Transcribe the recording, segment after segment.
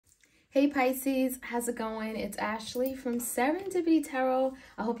Hey Pisces, how's it going? It's Ashley from Serendipity Tarot.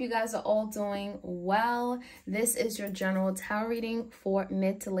 I hope you guys are all doing well. This is your general tarot reading for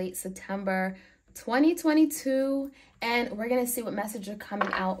mid to late September 2022, and we're going to see what messages are coming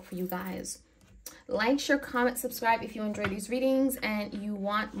out for you guys. Like, share, comment, subscribe if you enjoy these readings and you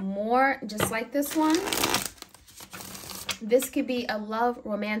want more just like this one. This could be a love,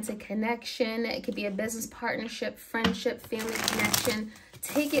 romantic connection. It could be a business partnership, friendship, family connection.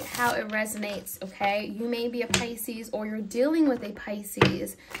 Take it how it resonates, okay? You may be a Pisces or you're dealing with a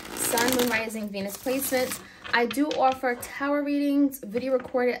Pisces. Sun, Moon, Rising, Venus placements. I do offer tarot readings, video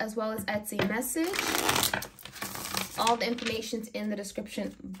recorded, as well as Etsy message. All the information's in the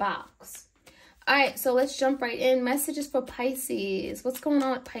description box. All right, so let's jump right in. Messages for Pisces. What's going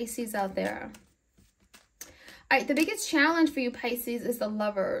on with Pisces out there? All right, the biggest challenge for you, Pisces, is the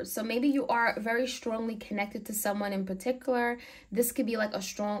Lovers. So maybe you are very strongly connected to someone in particular. This could be like a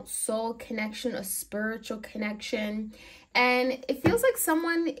strong soul connection, a spiritual connection. And it feels like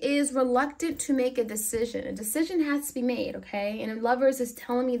someone is reluctant to make a decision. A decision has to be made, okay? And Lovers is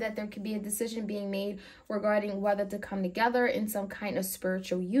telling me that there could be a decision being made regarding whether to come together in some kind of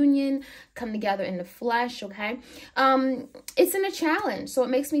spiritual union, come together in the flesh, okay? It's in a challenge. So it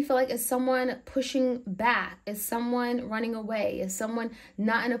makes me feel like, is someone pushing back? Is someone running away? Is someone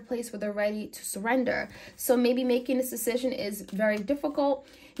not in a place where they're ready to surrender? So maybe making this decision is very difficult.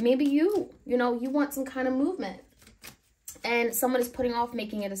 Maybe you want some kind of movement, and someone is putting off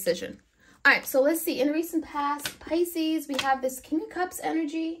making a decision. All right, so let's see. In recent past, Pisces, we have this King of Cups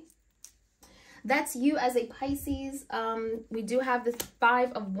energy. That's you as a Pisces. We do have the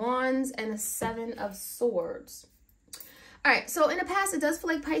 5 of Wands and the 7 of Swords. All right, so in the past, it does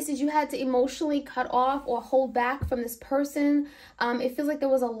feel like, Pisces, you had to emotionally cut off or hold back from this person. It feels like there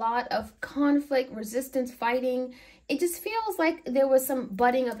was a lot of conflict, resistance, fighting. It just feels like there was some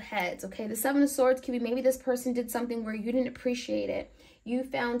butting of heads, okay? The 7 of Swords could be maybe this person did something where you didn't appreciate it. You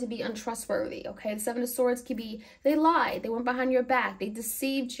found to be untrustworthy, okay? The 7 of Swords could be they lied. They went behind your back. They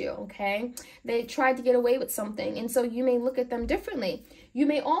deceived you, okay? They tried to get away with something, and so you may look at them differently. You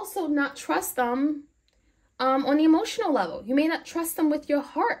may also not trust them on the emotional level. You may not trust them with your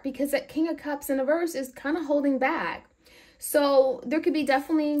heart because that King of Cups in the verse is kind of holding back. So there could be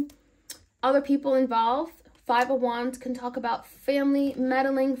definitely other people involved. 5 of Wands can talk about family,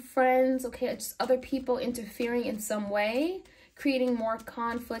 meddling, friends, okay, just other people interfering in some way, creating more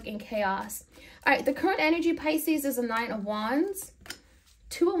conflict and chaos. All right, the current energy, Pisces, is a 9 of Wands,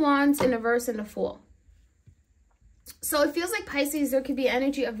 2 of Wands in reverse, and the Fool. So it feels like, Pisces, there could be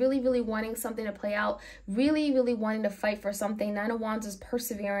energy of really, really wanting something to play out, really, really wanting to fight for something. 9 of Wands is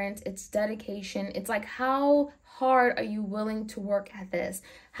perseverance, it's dedication. It's like, how hard are you willing to work at this?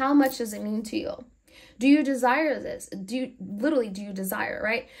 How much does it mean to you? Do you desire this? Do you desire,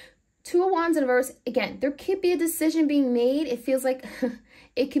 right? 2 of Wands in reverse. Again, there could be a decision being made. It feels like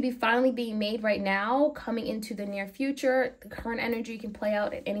it could be finally being made right now, coming into the near future. The current energy can play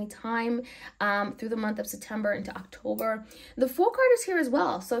out at any time through the month of September into October. The Fool card is here as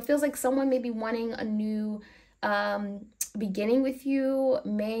well. So it feels like someone may be wanting a new beginning with you,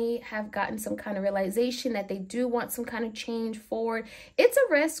 may have gotten some kind of realization that they do want some kind of change forward. It's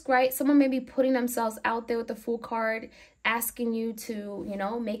a risk, right? Someone may be putting themselves out there with the Fool card, asking you to,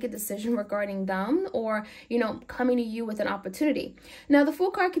 make a decision regarding them, or, coming to you with an opportunity. Now, the Fool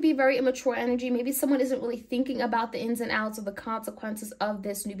card could be very immature energy. Maybe someone isn't really thinking about the ins and outs of the consequences of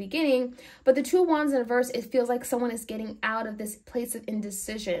this new beginning. But the 2 of Wands in reverse, it feels like someone is getting out of this place of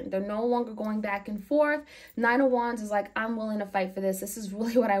indecision. They're no longer going back and forth. 9 of Wands is like, I'm willing to fight for this. This is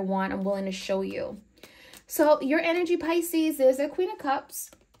really what I want. I'm willing to show you. So your energy, Pisces, there's a Queen of Cups,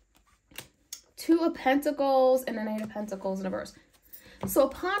 2 of Pentacles, and a Knight of Pentacles in reverse. So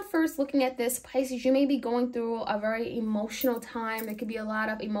upon first looking at this, Pisces, you may be going through a very emotional time. There could be a lot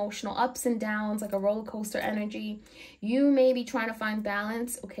of emotional ups and downs, like a roller coaster energy. You may be trying to find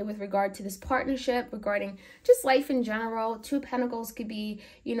balance, okay, with regard to this partnership, regarding just life in general. 2 of Pentacles could be,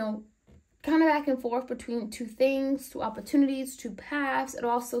 kind of back and forth between 2 things, 2 opportunities, 2 paths. It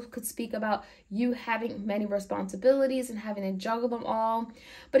also could speak about you having many responsibilities and having to juggle them all.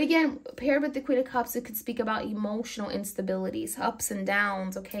 But again, paired with the Queen of Cups, it could speak about emotional instabilities, ups and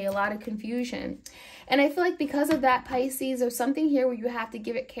downs, okay, a lot of confusion. And I feel like because of that, Pisces, there's something here where you have to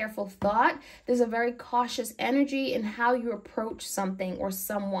give it careful thought. There's a very cautious energy in how you approach something or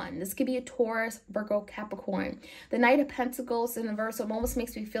someone. This could be a Taurus, Virgo, Capricorn. The Knight of Pentacles in the verse almost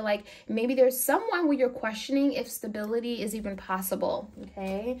makes me feel like maybe there's someone where you're questioning if stability is even possible,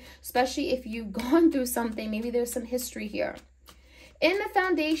 okay? Especially if you've gone through something, maybe there's some history here. In the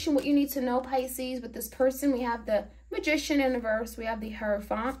foundation, what you need to know, Pisces, with this person, we have the Magician in reverse. We have the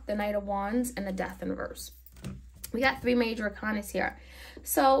Hierophant, the Knight of Wands, and the Death in reverse. We got 3 major arcanas here.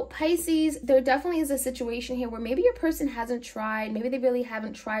 So Pisces, there definitely is a situation here where maybe your person hasn't tried, maybe they really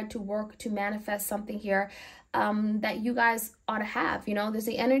haven't tried to work to manifest something here that you guys ought to have. You know, there's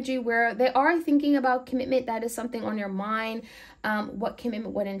the energy where they are thinking about commitment. That is something on your mind. What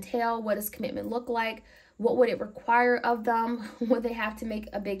commitment would entail? What does commitment look like? What would it require of them? Would they have to make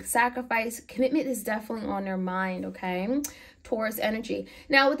a big sacrifice? Commitment is definitely on their mind, okay? Taurus energy.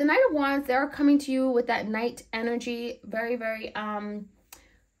 Now, with the Knight of Wands, they are coming to you with that Knight energy. Very, very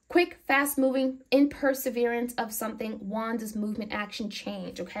quick, fast-moving, in perseverance of something. Wands is movement, action,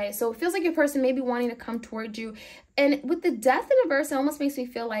 change, okay? So it feels like your person may be wanting to come towards you. And with the Death in reverse, it almost makes me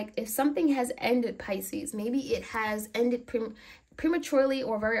feel like if something has ended, Pisces, maybe it has ended prematurely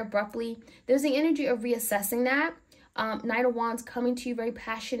or very abruptly, there's the energy of reassessing that. Knight of Wands coming to you very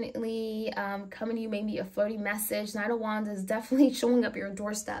passionately, coming to you maybe a flirty message. Knight of Wands is definitely showing up your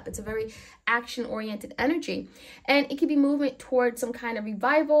doorstep. It's a very action-oriented energy. And it could be movement towards some kind of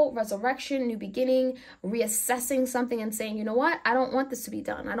revival, resurrection, new beginning, reassessing something and saying, you know what, I don't want this to be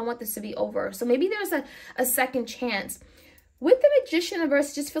done. I don't want this to be over. So maybe there's a second chance. With the Magician in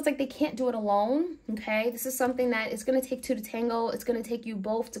reverse, it just feels like they can't do it alone, okay? This is something that is going to take 2 to tango. It's going to take you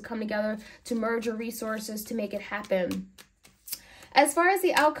both to come together, to merge your resources, to make it happen. As far as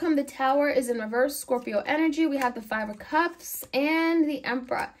the outcome, the Tower is in reverse, Scorpio energy. We have the 5 of Cups and the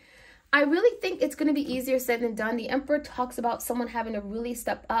Emperor. I really think it's going to be easier said than done. The Emperor talks about someone having to really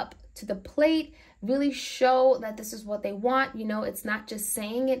step up to the plate, really show that this is what they want. You know, it's not just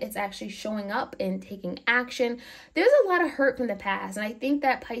saying it, it's actually showing up and taking action. There's a lot of hurt from the past. And I think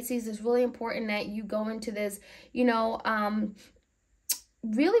that Pisces is really important that you go into this, you know,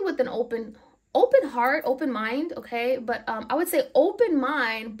 really with an open heart, open mind, okay? But I would say open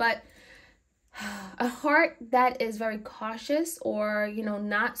mind, but a heart that is very cautious or, you know,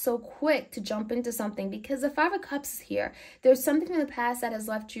 not so quick to jump into something, because the 5 of Cups is here. There's something in the past that has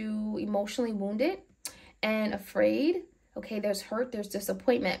left you emotionally wounded and afraid. Okay, there's hurt, there's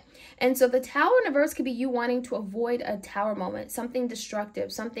disappointment. And so the Tower in reverse could be you wanting to avoid a tower moment, something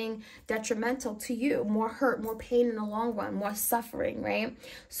destructive, something detrimental to you, more hurt, more pain in the long run, more suffering, right?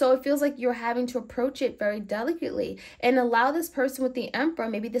 So it feels like you're having to approach it very delicately and allow this person with the Emperor,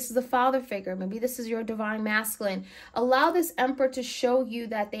 maybe this is a father figure, maybe this is your divine masculine, allow this Emperor to show you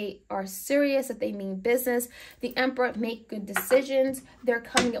that they are serious, that they mean business. The Emperor make good decisions. They're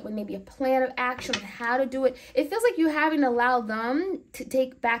coming up with maybe a plan of action on how to do it. It feels like you having to allow them to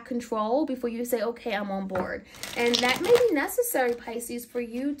take back control before you say, okay, I'm on board. And that may be necessary, Pisces, for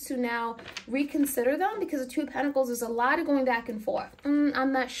you to now reconsider them, because the 2 of Pentacles, there's a lot of going back and forth.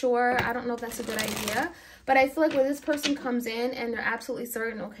 I'm not sure. I don't know if that's a good idea. But I feel like when this person comes in and they're absolutely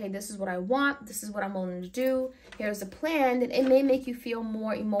certain, okay, this is what I want, this is what I'm willing to do, here's a plan, then it may make you feel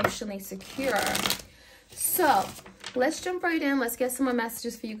more emotionally secure. So let's jump right in. Let's get some more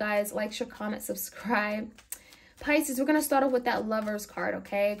messages for you guys. Like, share, comment, subscribe. Pisces, we're going to start off with that Lovers card,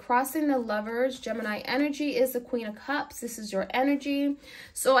 okay? Crossing the Lovers, Gemini energy is the Queen of Cups. This is your energy.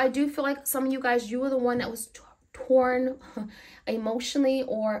 So I do feel like some of you guys, you were the one that was torn emotionally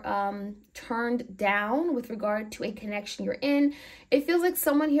or turned down with regard to a connection you're in. It feels like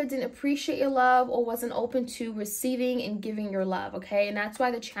someone here didn't appreciate your love or wasn't open to receiving and giving your love, okay? And that's why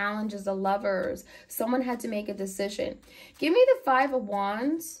the challenge is the Lovers. Someone had to make a decision. Give me the 5 of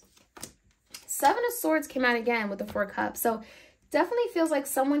Wands. 7 of Swords came out again with the 4 of Cups. So definitely feels like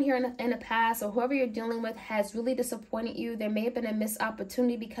someone here in the past, or whoever you're dealing with, has really disappointed you. There may have been a missed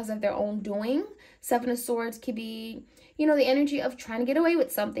opportunity because of their own doing. 7 of Swords could be, you know, the energy of trying to get away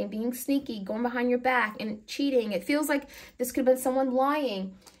with something, being sneaky, going behind your back and cheating. It feels like this could have been someone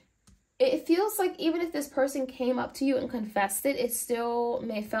lying. It feels like even if this person came up to you and confessed it, it still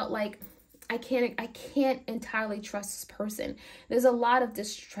may have felt like, I can't entirely trust this person. There's a lot of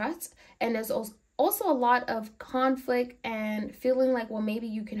distrust, and there's also a lot of conflict and feeling like, well, maybe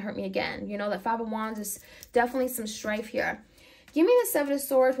you can hurt me again. You know, that 5 of Wands is definitely some strife here. Give me the 7 of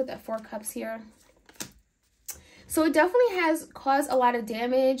Swords with that 4 of Cups here. So it definitely has caused a lot of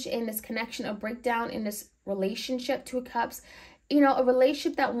damage in this connection, a breakdown in this relationship, 2 of Cups. You know, a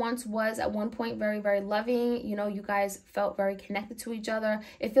relationship that once was at one point very, very loving. You know, you guys felt very connected to each other.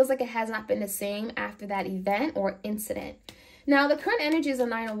 It feels like it has not been the same after that event or incident. Now, the current energy is a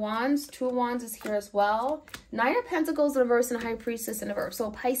 9 of Wands. 2 of Wands is here as well. 9 of Pentacles in reverse and High Priestess in reverse.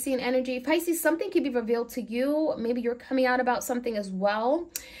 So Piscean energy. Pisces, something could be revealed to you. Maybe you're coming out about something as well.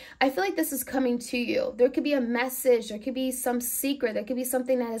 I feel like this is coming to you. There could be a message. There could be some secret. There could be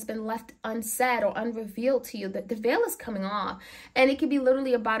something that has been left unsaid or unrevealed to you. The veil is coming off. And it could be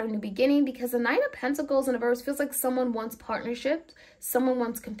literally about a new beginning, because the Knight of Pentacles in reverse feels like someone wants partnership. Someone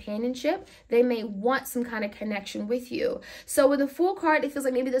wants companionship. They may want some kind of connection with you. So with the Fool card, it feels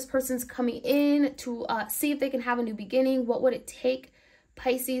like maybe this person's coming in to see if they can have a new beginning. What would it take,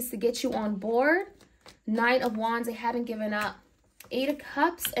 Pisces, to get you on board? Knight of Wands, they haven't given up. 8 of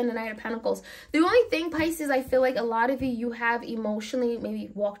Cups and the Knight of Pentacles. The only thing, Pisces, I feel like a lot of you have emotionally maybe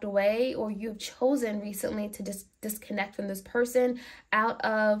walked away, or you've chosen recently to just disconnect from this person out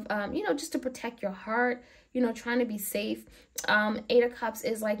of, you know, just to protect your heart, you know, trying to be safe. 8 of Cups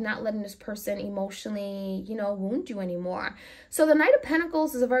is like not letting this person emotionally, you know, wound you anymore. So the Knight of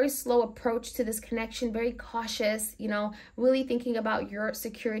Pentacles is a very slow approach to this connection, very cautious, you know, really thinking about your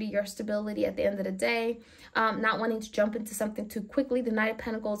security, your stability at the end of the day, not wanting to jump into something too quickly. The Knight of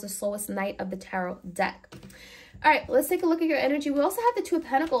Pentacles is the slowest Knight of the tarot deck. All right, let's take a look at your energy. We also have the 2 of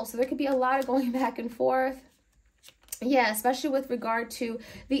Pentacles, so there could be a lot of going back and forth. Yeah, especially with regard to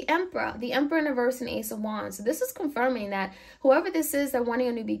the Emperor in reverse and Ace of Wands. So this is confirming that whoever this is, they're wanting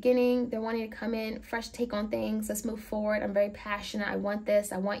a new beginning. They're wanting to come in, fresh take on things. Let's move forward. I'm very passionate. I want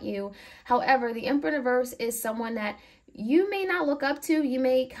this. I want you. However, the Emperor in reverse is someone that you may not look up to. You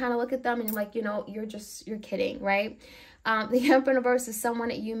may kind of look at them and you're like, you know, you're kidding, right? The Emperor in reverse is someone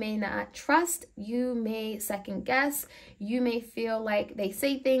that you may not trust. You may second guess. You may feel like they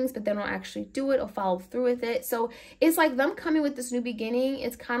say things, but they don't actually do it or follow through with it. So it's like them coming with this new beginning.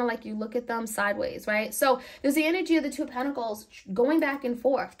 It's kind of like you look at them sideways, right? So there's the energy of the 2 of Pentacles going back and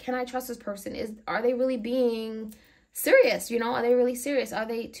forth. Can I trust this person? Are they really being serious? You know, are they really serious? Are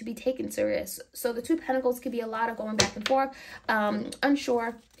they to be taken serious? So the 2 of Pentacles could be a lot of going back and forth,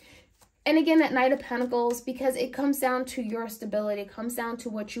 unsure. And again, that Knight of Pentacles, because it comes down to your stability. It comes down to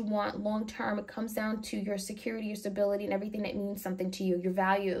what you want long term. It comes down to your security, your stability, and everything that means something to you, your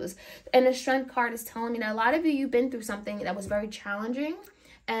values. And the Strength card is telling me that a lot of you've been through something that was very challenging,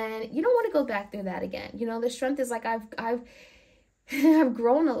 and you don't want to go back through that again. You know, the Strength is like, I've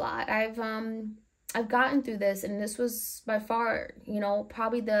grown a lot. I've gotten through this, and this was by far, you know,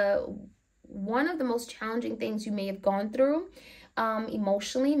 probably one of the most challenging things you may have gone through.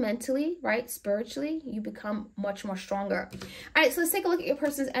 Emotionally, mentally, right? Spiritually, you become much more stronger. All right, so let's take a look at your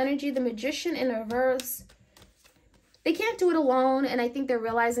person's energy. The Magician in reverse. They can't do it alone, and I think they're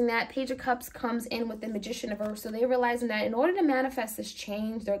realizing that. Page of Cups comes in with the Magician in reverse, so they're realizing that in order to manifest this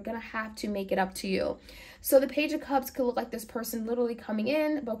change, they're going to have to make it up to you. So the Page of Cups could look like this person literally coming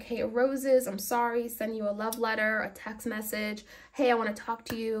in, bouquet of roses, I'm sorry, sending you a love letter, a text message, hey, I want to talk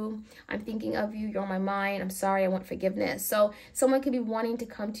to you, I'm thinking of you, you're on my mind, I'm sorry, I want forgiveness. So someone could be wanting to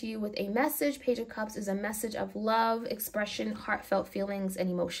come to you with a message. Page of Cups is a message of love, expression, heartfelt feelings,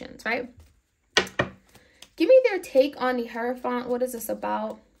 and emotions, right? Give me their take on the Hierophant. What is this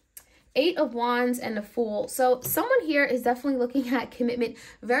about? 8 of Wands and the Fool. So someone here is definitely looking at commitment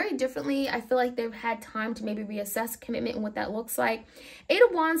very differently. I feel like they've had time to maybe reassess commitment and what that looks like. 8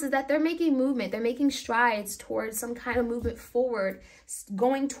 of Wands is that they're making movement. They're making strides towards some kind of movement forward,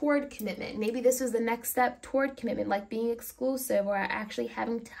 going toward commitment. Maybe this is the next step toward commitment, like being exclusive or actually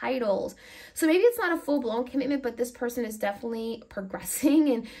having titles. So maybe it's not a full-blown commitment, but this person is definitely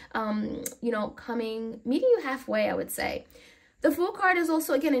progressing and, you know, meeting you halfway, I would say. The Fool card is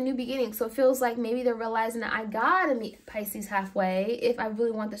also, again, a new beginning. So it feels like maybe they're realizing that I gotta meet Pisces halfway if I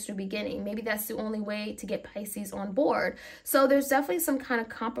really want this new beginning. Maybe that's the only way to get Pisces on board. So there's definitely some kind of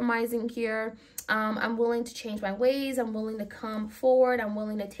compromising here. I'm willing to change my ways. I'm willing to come forward. I'm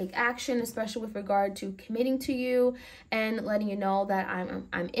willing to take action, especially with regard to committing to you and letting you know that I'm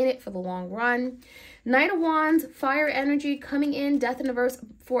in it for the long run. Knight of Wands, fire energy coming in, death in reverse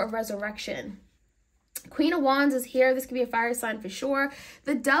for a resurrection. Queen of Wands is here. This could be a fire sign for sure.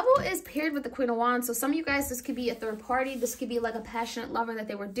 The Devil is paired with the Queen of Wands. So some of you guys, this could be a third party. This could be like a passionate lover that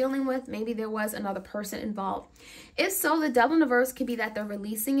they were dealing with. Maybe there was another person involved. If so, the Devil in reverse could be that they're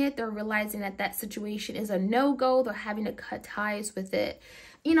releasing it. They're realizing that that situation is a no-go. They're having to cut ties with it.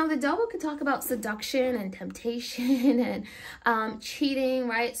 You know, the Devil could talk about seduction and temptation and cheating,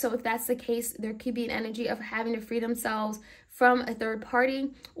 right? So if that's the case, there could be an energy of having to free themselves from a third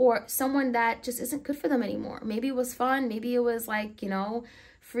party or someone that just isn't good for them anymore. Maybe it was fun. Maybe it was like, you know,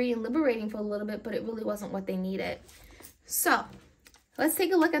 free and liberating for a little bit, but it really wasn't what they needed. So let's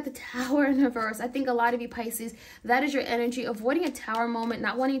take a look at the Tower in reverse. I think a lot of you Pisces, that is your energy, avoiding a Tower moment,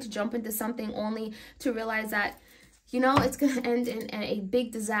 not wanting to jump into something only to realize that, you know, it's going to end in a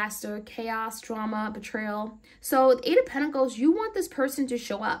big disaster, chaos, drama, betrayal. So with 8 of Pentacles, you want this person to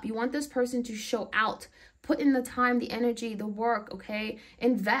show up. You want this person to show out Put in the time, the energy, the work, okay?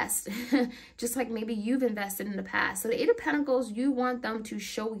 Invest, just like maybe you've invested in the past. So the Eight of Pentacles, you want them to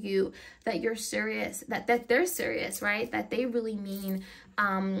show you that you're serious, that they're serious, right? That they really mean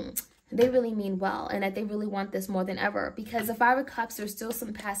well, and that they really want this more than ever. Because the Five of Cups, there's still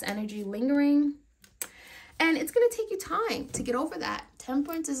some past energy lingering, and it's going to take you time to get over that.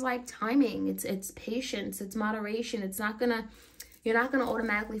 Temperance is like timing. It's patience. It's moderation. It's not going to, you're not going to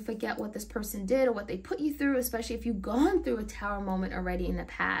automatically forget what this person did or what they put you through, especially if you've gone through a Tower moment already in the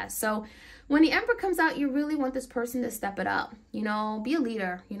past. So when the Emperor comes out, you really want this person to step it up, you know, be a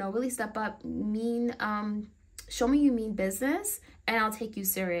leader, you know, really step up, show me you mean business, and I'll take you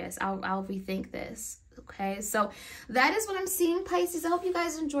serious. I'll rethink this. Okay, so that is what I'm seeing, Pisces. I hope you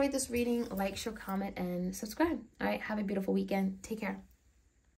guys enjoyed this reading. Like, share, comment, and subscribe. All right, have a beautiful weekend. Take care.